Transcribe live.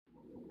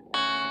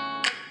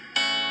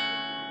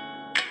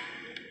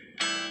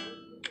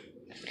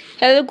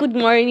Hello, good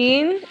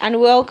morning,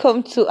 and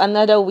welcome to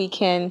another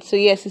weekend. So,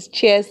 yes, it's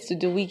cheers to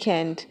the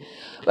weekend.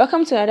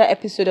 Welcome to another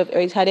episode of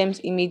Eric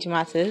Hadem's Image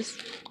Matters.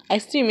 I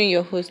still remain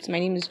your host. My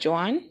name is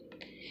Joanne.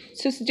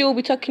 So, today we'll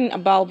be talking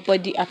about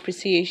body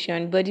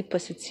appreciation, body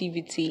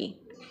positivity.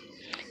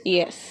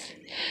 Yes,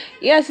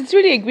 yes, it's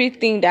really a great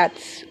thing that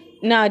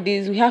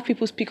nowadays we have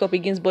people speak up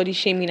against body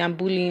shaming and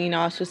bullying in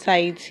our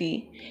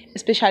society,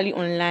 especially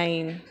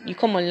online. You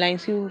come online,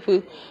 see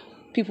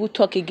people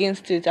talk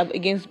against it,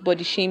 against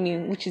body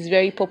shaming, which is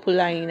very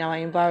popular in our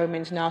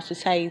environment, in our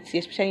society,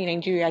 especially in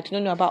Nigeria. I do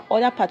not know about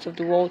other parts of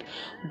the world,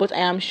 but I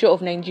am sure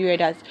of Nigeria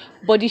that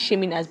body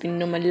shaming has been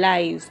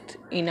normalized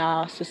in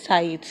our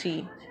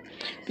society.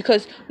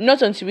 Because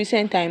not until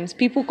recent times,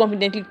 people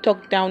confidently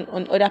talk down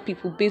on other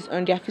people based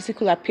on their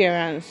physical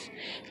appearance.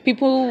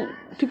 People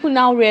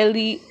now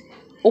rarely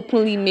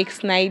openly make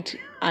snide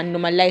and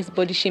normalize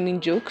body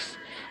shaming jokes.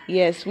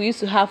 Yes, we used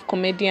to have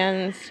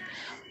comedians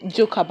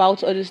joke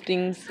about all those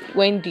things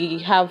when they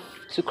have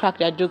to crack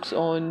their jokes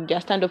on their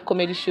stand-up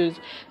comedy shows.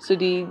 So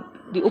they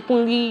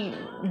openly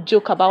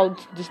joke about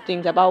these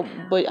things about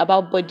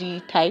body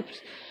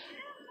types.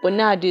 But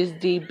nowadays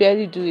they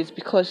barely do it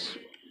because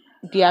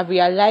they have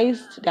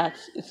realized that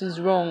it is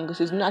wrong.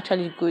 It is not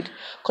actually good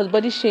because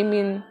body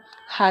shaming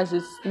has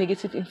its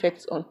negative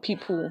effects on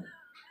people.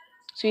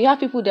 So you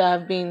have people that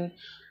have been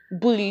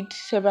bullied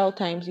several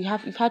times.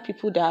 You've had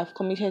people that have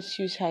committed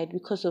suicide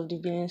because of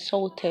they've been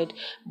insulted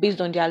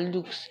based on their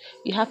looks.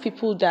 You have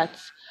people that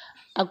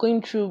are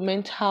going through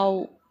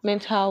mental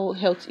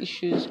health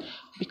issues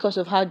because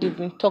of how they've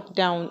been talked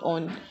down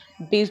on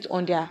based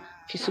on their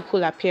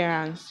physical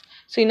appearance.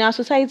 So in our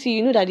society,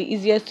 you know that the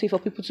easiest way for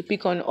people to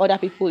pick on other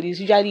people is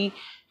usually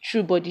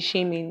through body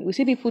shaming. We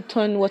see people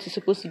turn what is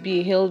supposed to be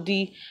a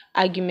healthy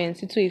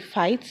argument into a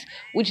fight,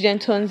 which then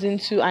turns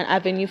into an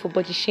avenue for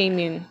body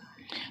shaming.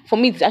 For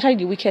me, it's actually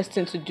the weakest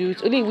thing to do.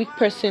 It's only a weak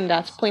person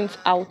that points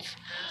out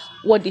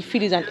what they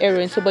feel is an error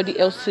in somebody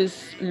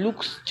else's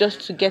looks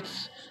just to get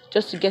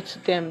to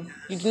them.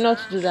 You do not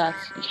do that.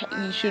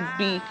 You should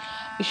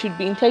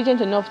be intelligent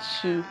enough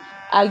to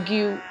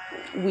argue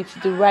with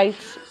the right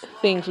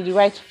things, with the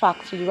right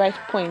facts, with the right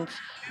points,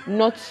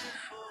 not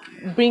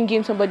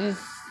bringing somebody's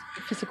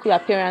physical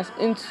appearance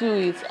into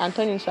it and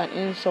turn it into an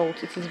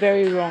insult. It is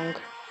very wrong.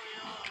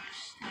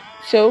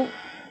 So,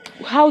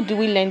 how do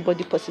we learn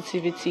body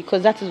positivity?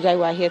 Because that is why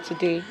we're here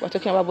today. We're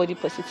talking about body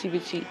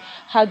positivity.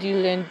 How do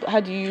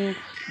you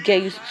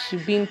get used to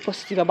being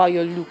positive about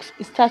your looks?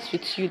 It starts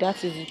with you.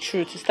 That is the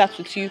truth. It starts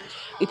with you.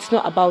 It's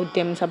not about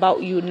them. It's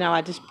about you now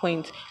at this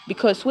point.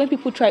 Because when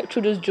people try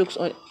throw those jokes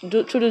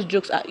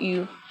at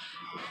you,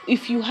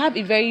 if you have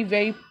a very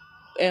very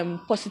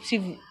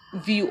positive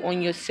view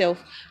on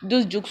yourself,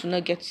 those jokes will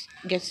not get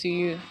to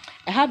you.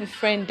 I have a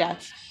friend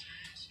that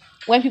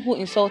when people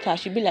insult her,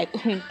 she'll be like,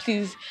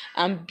 please,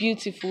 I'm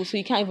beautiful, so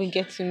you can't even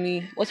get to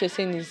me. What you're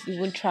saying is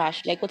even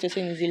trash. Like what you're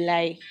saying is a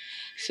lie.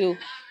 So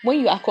when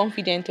you are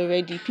confident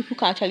already, people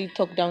can actually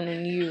talk down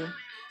on you.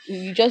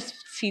 You just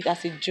see it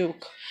as a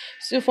joke.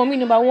 So for me,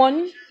 number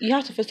one, you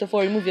have to first of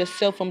all remove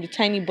yourself from the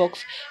tiny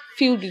box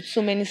filled with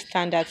so many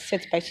standards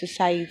set by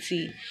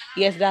society.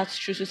 Yes, that's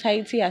true.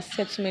 Society has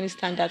set so many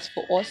standards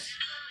for us,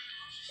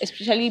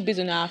 especially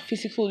based on our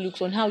physical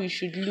looks, on how you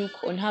should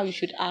look, on how you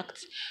should act.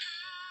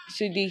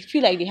 So they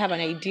feel like they have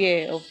an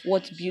idea of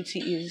what beauty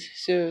is.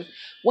 So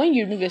when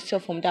you remove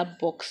yourself from that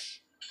box,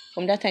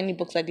 from that tiny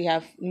box that they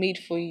have made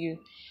for you,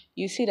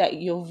 you see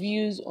that your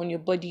views on your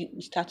body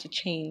will start to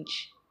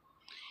change.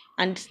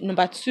 And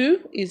number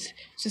two is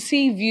to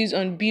see views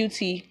on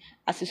beauty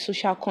as a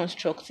social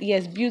construct.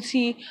 Yes,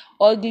 beauty,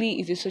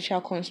 ugly is a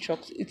social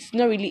construct. It's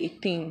not really a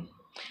thing.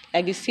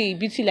 Like they say,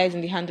 beauty lies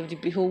in the hand of the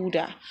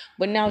beholder.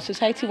 But now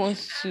society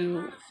wants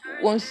to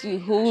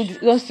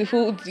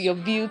hold your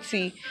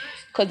beauty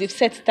because they've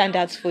set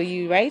standards for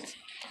you, right?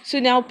 So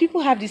now people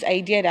have this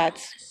idea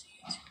that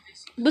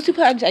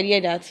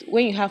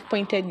when you have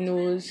pointed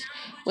nose,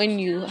 when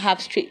you have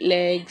straight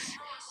legs,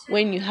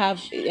 when you have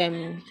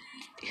thin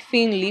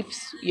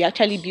lips, you're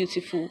actually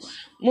beautiful.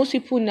 Most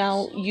people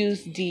now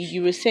use the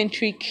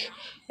Eurocentric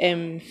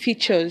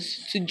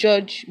features to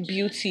judge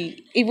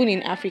beauty, even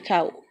in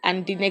Africa,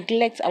 and they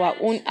neglect our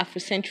own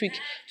Afrocentric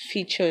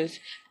features.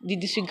 They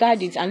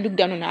disregard it and look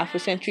down on our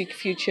Afrocentric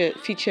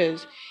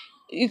features.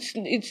 It's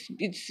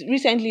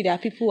recently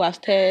that people are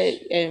still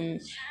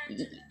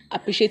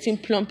appreciating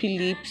plumpy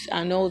lips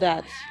and all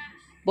that.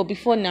 But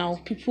before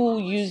now, people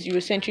use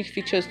Eurocentric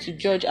features to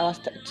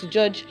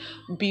judge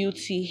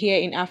beauty here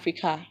in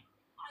Africa.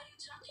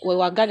 Well,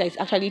 we're glad that it's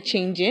actually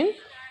changing.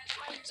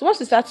 So once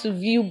you start to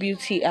view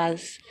beauty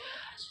as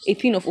a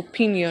thing of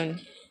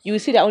opinion, you will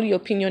see that only your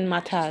opinion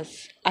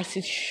matters, as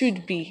it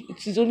should be.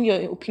 It is only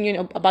your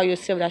opinion about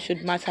yourself that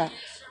should matter.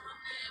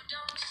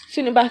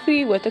 So number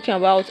three, we're talking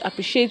about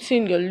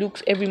appreciating your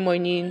looks every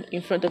morning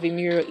in front of a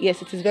mirror.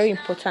 Yes, it is very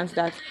important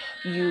that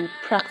you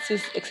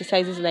practice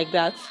exercises like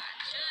that.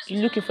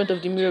 You look in front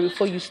of the mirror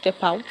before you step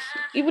out.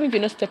 Even if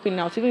you're not stepping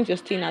out, even if you're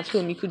staying at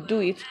home, you could do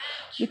it.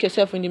 Look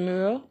yourself in the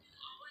mirror.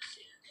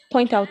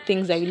 Point out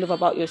things that you love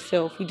about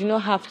yourself. You do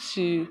not have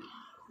to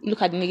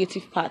look at the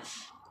negative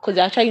parts, because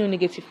there are actually no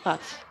negative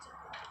parts.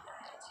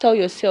 Tell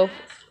yourself,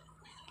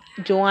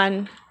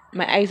 Joanne,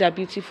 my eyes are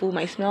beautiful,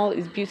 my smile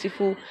is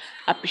beautiful.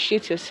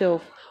 Appreciate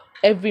yourself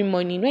every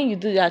morning. When you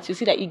do that, you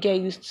see that you get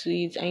used to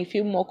it and you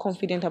feel more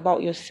confident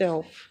about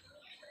yourself.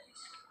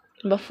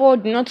 Number four,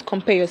 do not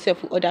compare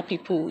yourself with other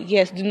people.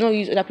 Yes, do not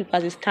use other people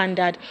as a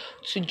standard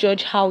to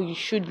judge how you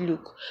should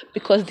look,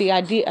 because they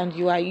are they and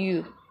you are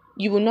you.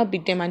 You will not be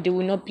them and they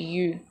will not be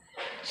you.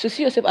 So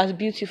see yourself as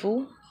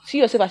beautiful. See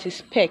yourself as a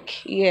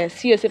speck. Yes,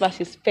 see yourself as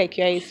a speck.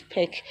 You are a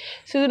speck.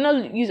 So do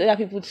not use other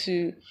people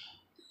to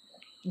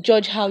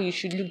judge how you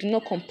should look. Do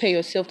not compare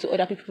yourself to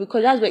other people,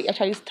 because that's where it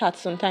actually starts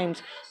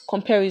sometimes.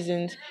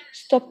 Comparisons.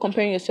 Stop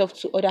comparing yourself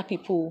to other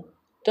people.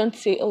 Don't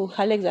say, oh,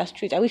 her legs are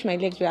straight, I wish my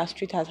legs were as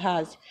straight as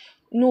hers.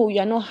 No,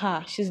 you're not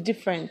her. She's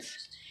different.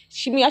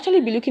 She may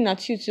actually be looking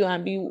at you too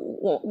and be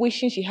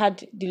wishing she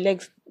had the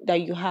legs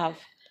that you have.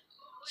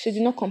 So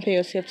do not compare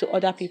yourself to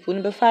other people.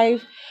 Number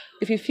five,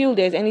 if you feel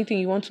there's anything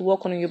you want to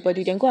work on your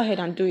body, then go ahead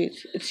and do it.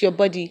 It's your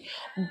body.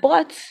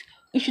 But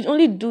you should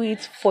only do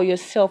it for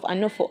yourself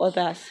and not for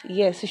others.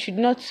 Yes, you should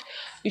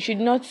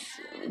not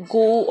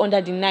go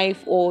under the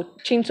knife or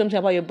change something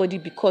about your body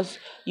because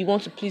you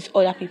want to please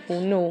other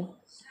people. No.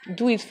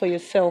 Do it for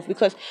yourself,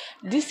 because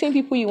these same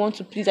people you want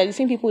to please are the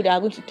same people that are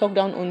going to talk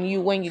down on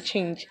you when you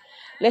change.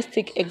 Let's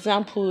take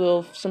example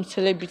of some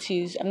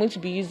celebrities. I'm going to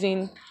be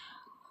using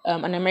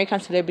an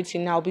American celebrity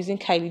now. I'll be using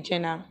Kylie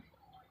Jenner.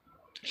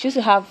 She used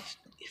to have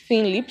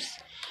thin lips,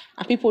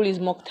 and people always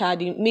mocked her.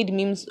 They made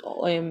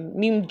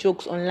meme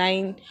jokes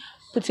online,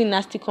 putting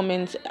nasty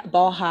comments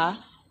about her,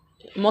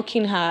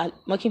 mocking her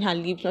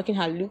lips, mocking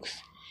her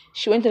looks.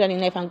 She went on in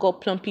life and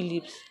got plumpy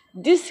lips.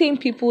 These same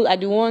people are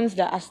the ones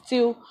that are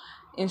still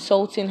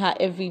insulting her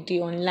every day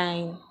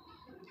online.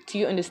 Do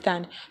you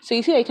understand? So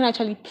you see that you can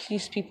actually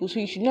please people. So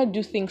you should not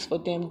do things for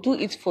them. Do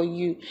it for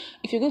you.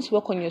 If you're going to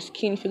work on your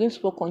skin, if you're going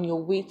to work on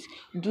your weight,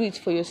 do it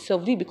for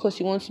yourself. Do it because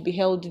you want to be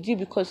healthy. Do it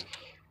because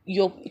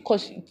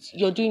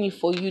you're doing it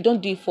for you.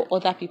 Don't do it for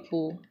other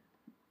people.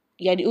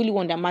 You're the only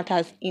one that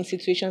matters in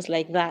situations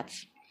like that.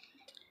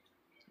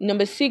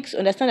 Number six,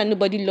 understand that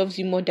nobody loves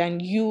you more than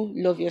you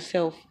love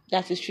yourself.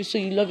 That is true. So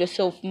you love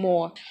yourself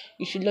more.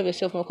 You should love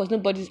yourself more, because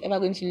nobody's ever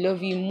going to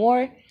love you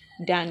more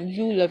than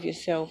you love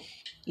yourself.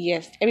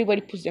 Yes,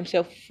 everybody puts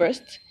themselves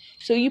first.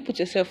 So you put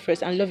yourself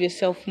first and love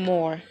yourself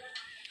more.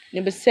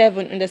 Number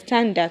seven,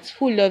 understand that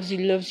who loves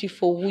you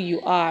for who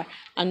you are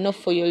and not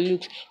for your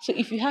looks. So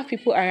if you have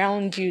people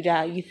around you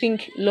that you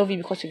think love you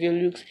because of your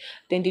looks,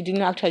 then they do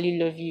not actually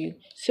love you.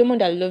 Someone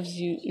that loves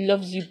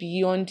you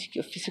beyond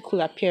your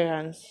physical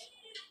appearance.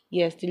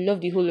 Yes, they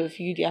love the whole of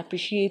you. They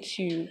appreciate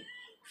you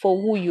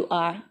for who you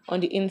are on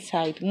the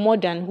inside more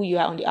than who you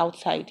are on the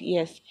outside.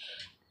 Yes.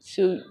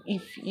 So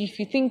if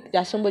you think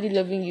that somebody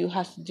loving you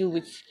has to do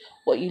with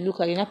what you look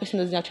like, and that person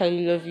doesn't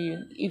actually love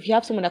you. If you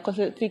have someone that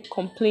constantly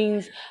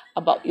complains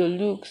about your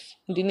looks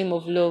in the name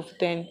of love,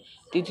 then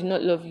they do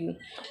not love you.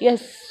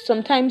 Yes,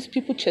 sometimes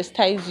people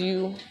chastise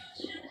you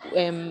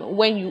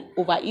when you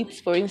overeat,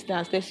 for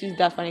instance. Let's use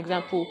that for an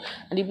example,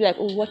 and they be like,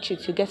 oh, watch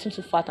it, you're getting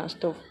too fat and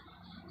stuff.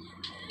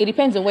 It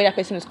depends on where that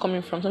person is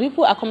coming from. Some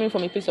people are coming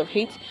from a place of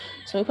hate.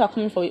 Some people are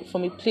coming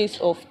from a place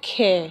of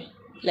care.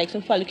 Like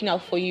some people are looking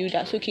out for you.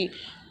 That's okay,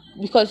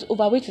 because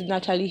overweight is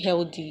naturally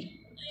healthy.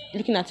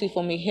 Looking at it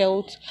from a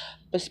health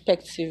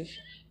perspective,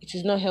 it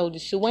is not healthy.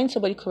 So when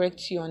somebody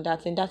corrects you on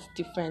that, then that's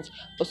different.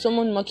 But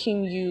someone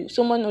mocking you,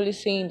 someone only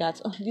saying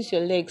that, oh, this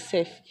your leg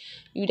safe,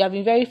 you would have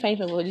been very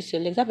fine about this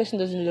your legs. That person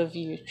doesn't love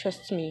you.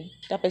 Trust me,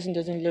 that person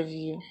doesn't love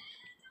you.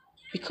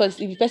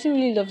 Because if the person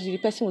really loves you,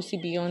 the person will see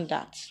beyond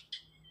that.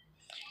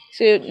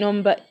 So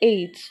number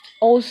eight,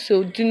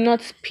 also do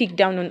not speak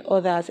down on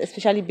others,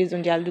 especially based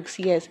on their looks.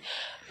 Yes.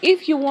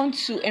 If you want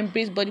to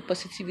embrace body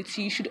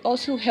positivity, you should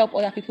also help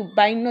other people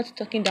by not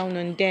talking down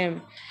on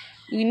them.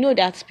 We know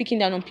that speaking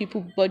down on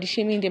people, body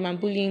shaming them and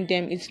bullying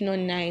them, it's not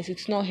nice,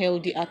 it's not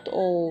healthy at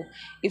all.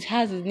 It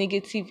has a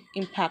negative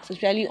impact,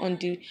 especially on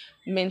the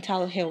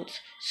mental health.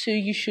 So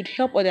you should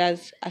help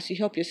others as you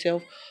help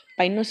yourself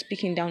by not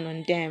speaking down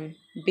on them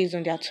based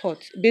on their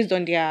thoughts, based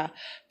on their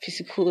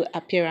physical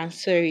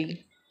appearance.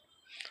 Sorry.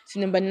 So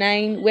number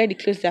nine, wear the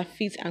clothes that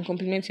fit and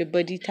complement your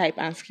body type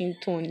and skin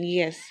tone.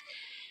 Yes.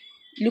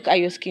 Look at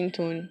your skin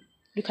tone.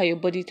 Look at your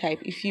body type.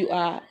 If you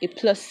are a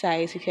plus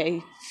size, if you're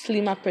a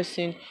slimmer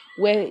person,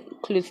 wear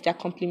clothes that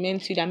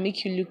complement you, that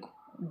make you look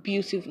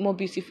beautiful, more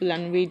beautiful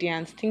and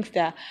radiant. Things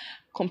that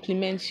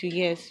complement you.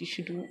 Yes, you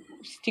should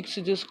stick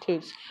to those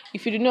clothes.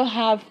 If you do not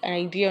have an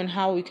idea on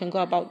how we can go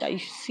about that, you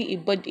should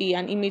see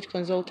an image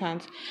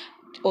consultant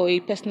or a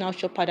personal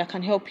shopper that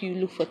can help you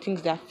look for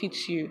things that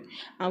fit you,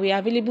 and we are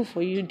available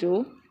for you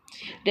though.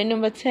 Then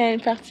number 10,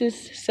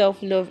 practice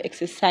self-love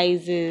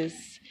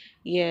exercises.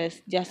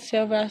 Yes, there are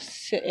several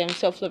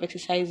self-love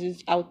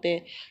exercises out there.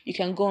 You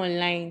can go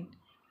online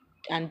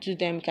and do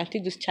them. You can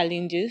take those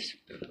challenges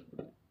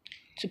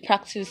to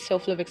practice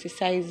self-love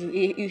exercises.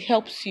 It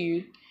helps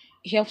you.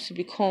 It helps you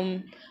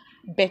become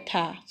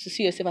better, to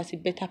see yourself as a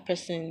better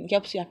person. It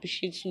helps you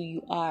appreciate who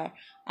you are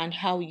and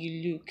how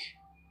you look.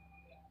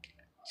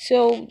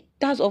 So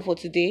that's all for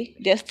today.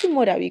 There's still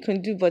more that we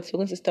can do, but we're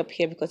going to stop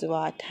here because of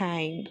our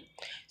time.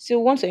 So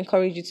we want to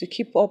encourage you to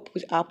keep up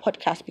with our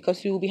podcast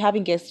because we will be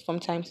having guests from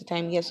time to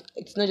time. Yes,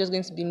 it's not just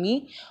going to be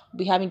me, we'll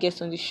be having guests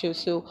on the show.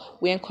 So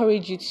we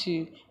encourage you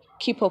to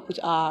keep up with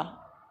our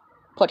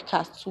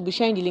podcasts. We'll be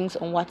sharing the links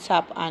on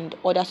WhatsApp and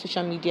other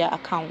social media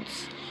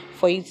accounts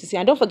for you to see.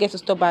 And don't forget to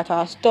stop by at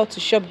our store to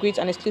shop great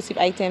and exclusive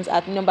items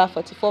at number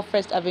 44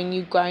 First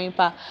Avenue,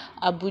 Gwarinpa,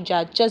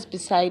 Abuja, just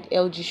beside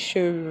LG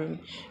showroom.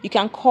 You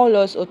can call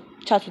us or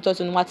chat with us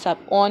on WhatsApp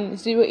on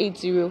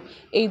 080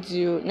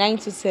 80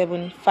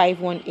 927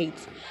 518.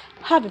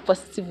 Have a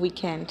positive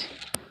weekend.